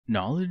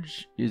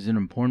Knowledge is an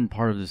important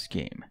part of this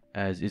game,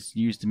 as it's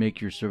used to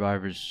make your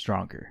survivors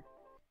stronger.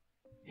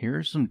 Here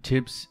are some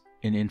tips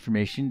and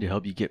information to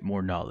help you get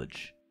more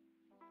knowledge.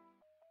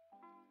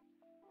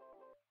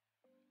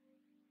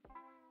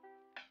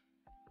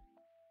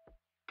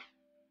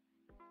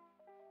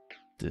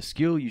 The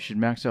skill you should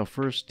max out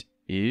first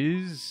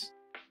is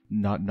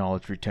not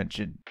knowledge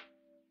retention.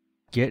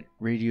 Get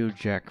Radio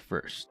Jack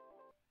first.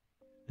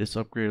 This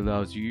upgrade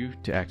allows you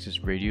to access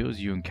radios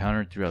you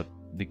encounter throughout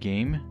the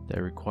game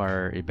that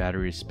require a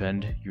battery to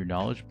spend your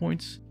knowledge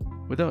points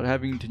without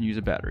having to use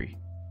a battery.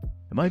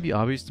 It might be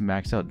obvious to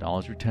max out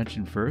knowledge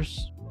retention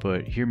first,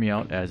 but hear me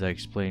out as I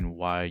explain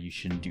why you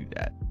shouldn't do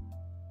that.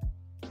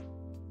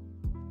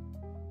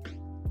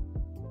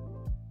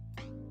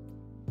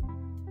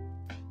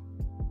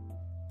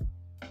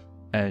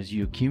 As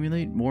you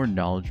accumulate more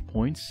knowledge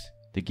points,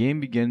 the game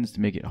begins to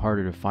make it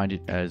harder to find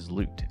it as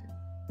loot.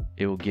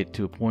 It will get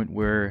to a point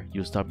where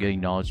you'll stop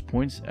getting knowledge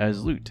points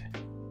as loot.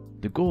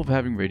 The goal of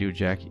having Radio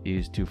Jack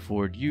is to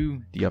afford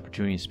you the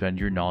opportunity to spend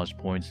your knowledge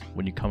points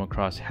when you come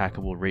across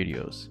hackable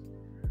radios.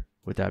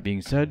 With that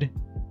being said,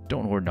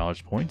 don't hoard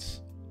knowledge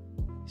points.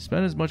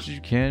 Spend as much as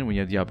you can when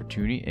you have the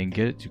opportunity and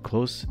get it to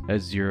close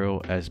as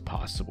zero as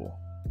possible.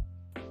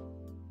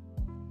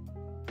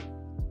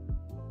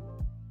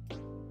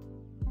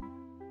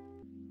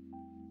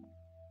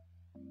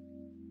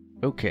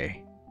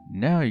 Okay,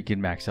 now you can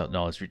max out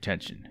knowledge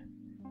retention.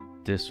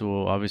 This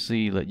will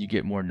obviously let you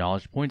get more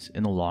knowledge points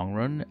in the long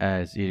run,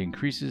 as it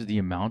increases the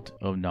amount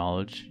of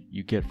knowledge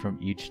you get from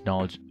each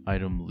knowledge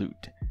item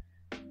loot.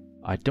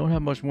 I don't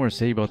have much more to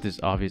say about this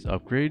obvious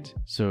upgrade,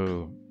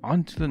 so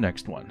on to the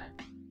next one.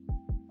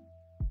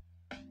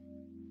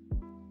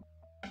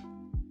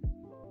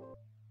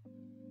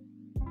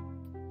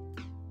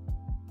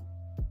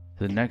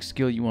 The next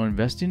skill you want to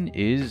invest in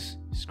is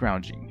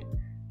scrounging.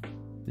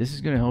 This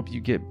is going to help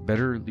you get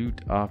better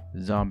loot off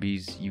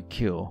zombies you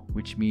kill,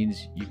 which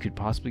means you could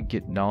possibly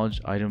get knowledge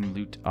item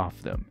loot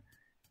off them.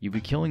 You'll be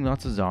killing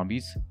lots of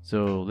zombies,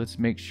 so let's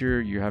make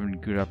sure you're having a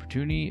good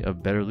opportunity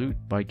of better loot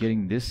by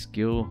getting this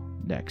skill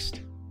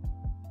next.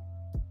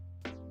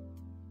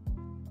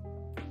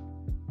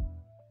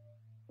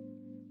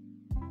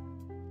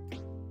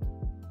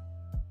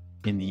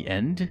 In the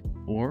end,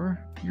 or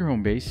your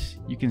home base,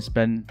 you can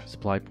spend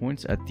supply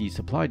points at the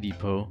supply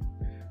depot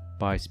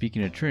by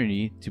speaking to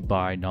Trinity to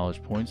buy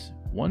knowledge points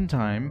one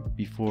time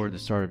before the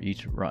start of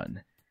each run.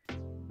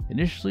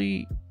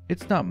 Initially,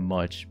 it's not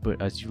much,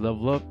 but as you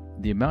level up,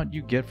 the amount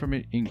you get from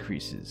it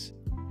increases.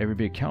 Every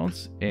bit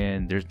counts,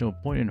 and there's no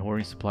point in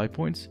hoarding supply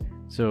points,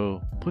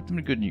 so put them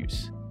to good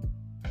use.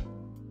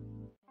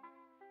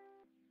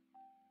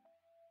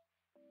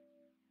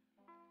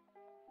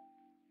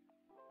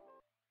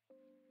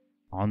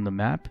 On the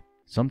map,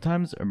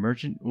 sometimes a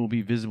merchant will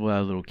be visible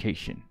at a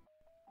location.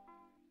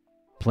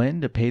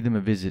 Plan to pay them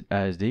a visit,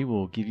 as they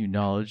will give you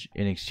knowledge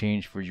in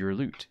exchange for your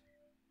loot.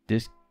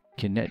 This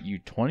can net you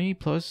 20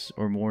 plus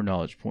or more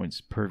knowledge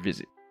points per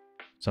visit.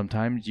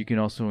 Sometimes you can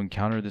also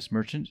encounter this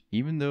merchant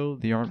even though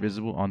they aren't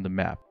visible on the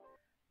map.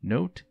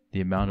 Note,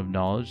 the amount of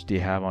knowledge they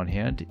have on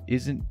hand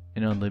isn't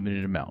an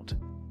unlimited amount.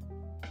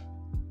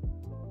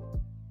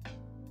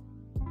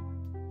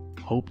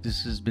 Hope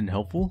this has been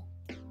helpful.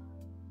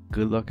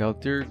 Good luck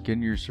out there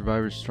getting your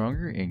survivors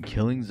stronger and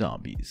killing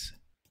zombies.